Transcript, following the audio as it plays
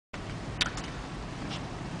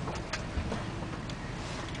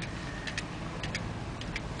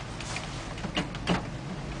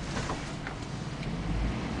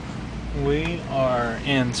We are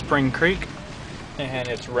in Spring Creek and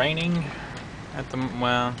it's raining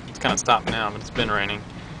well, it's kind of stopped now, but it's been raining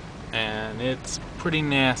and it's pretty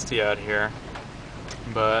nasty out here,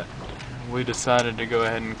 but we decided to go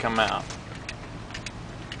ahead and come out.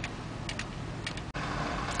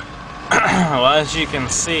 Well, as you can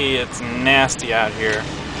see, it's nasty out here.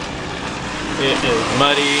 It is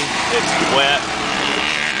muddy, it's wet,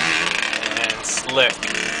 and slick.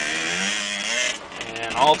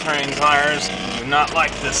 And all-terrain tires do not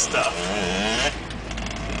like this stuff.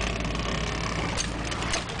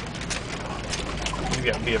 You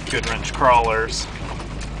got BF Goodwrench crawlers.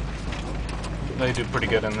 They do pretty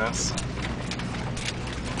good in this.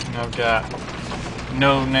 And I've got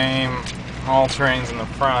no name all-terrains in the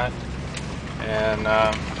front and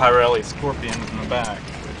Pirelli Scorpions in the back,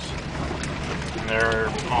 which they're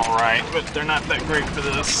alright, but they're not that great for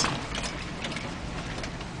this.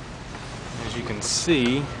 As you can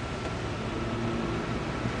see,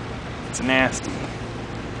 it's nasty.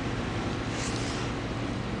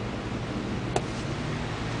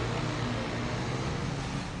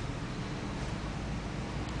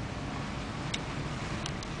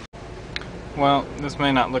 Well, this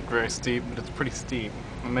may not look very steep, but it's pretty steep.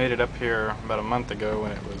 I made it up here about a month ago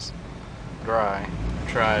when it was dry.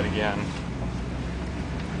 Try it again.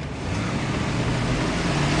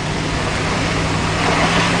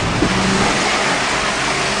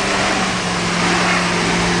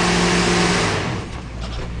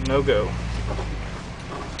 No go.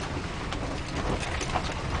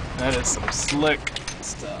 That is some slick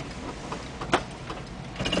stuff.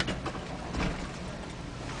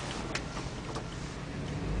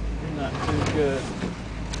 Not too good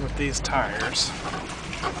with these tires.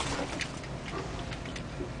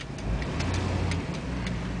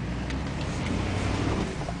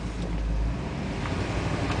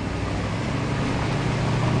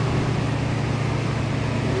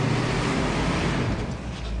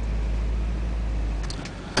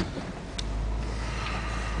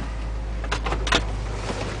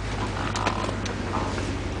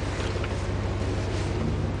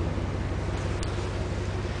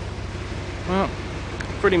 Well,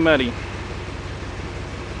 pretty muddy.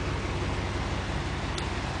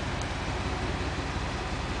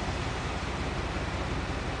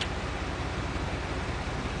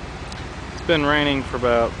 It's been raining for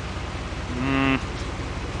about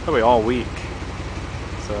probably all week,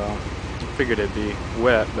 so I figured it'd be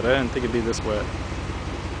wet, but I didn't think it'd be this wet.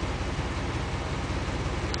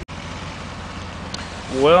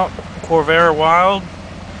 Well, Corvair Wild,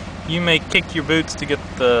 you may kick your boots to get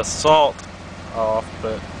the salt off,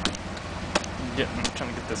 but I'm trying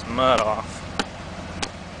to get this mud off.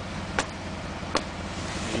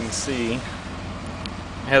 As you can see, it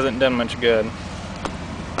hasn't done much good.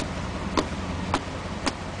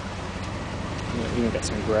 Even got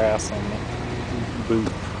some grass on the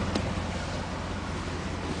boot.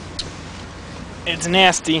 It's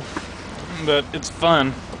nasty, but it's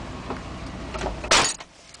fun.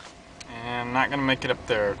 And I'm not gonna make it up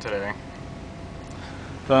there today.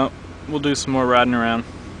 So we'll do some more riding around.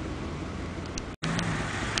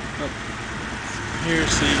 Here,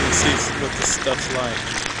 so you can see what this stuff's like.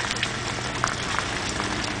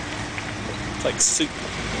 It's like soup.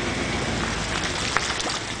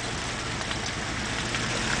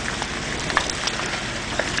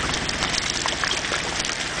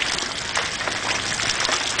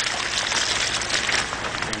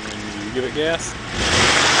 And then you give it gas.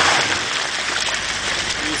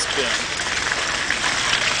 You spin.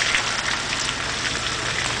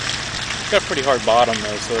 It's got a pretty hard bottom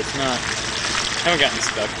though, so it's not. I haven't gotten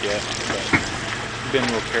stuck yet, but been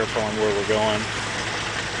real careful on where we're going.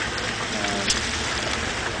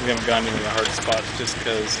 We haven't gotten into the hard spots just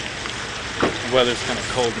because the weather's kind of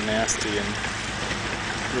cold and nasty, and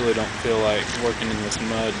really don't feel like working in this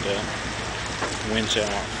mud to winch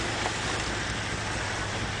out.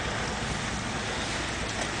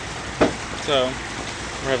 So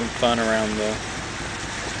we're having fun around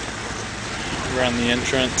the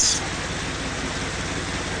entrance.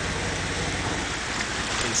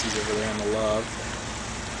 Casey's over there on the love.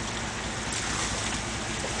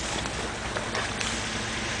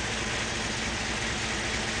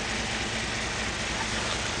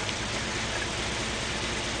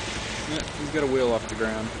 Yeah, he's got a wheel off the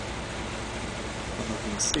ground. I don't know if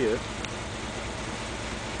you can see it.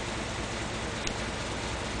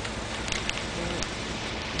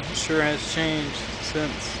 It sure has changed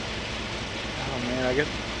since. Oh man, I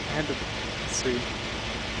had to, let's see.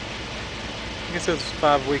 I guess it was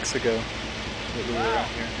 5 weeks ago that we were out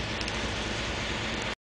here.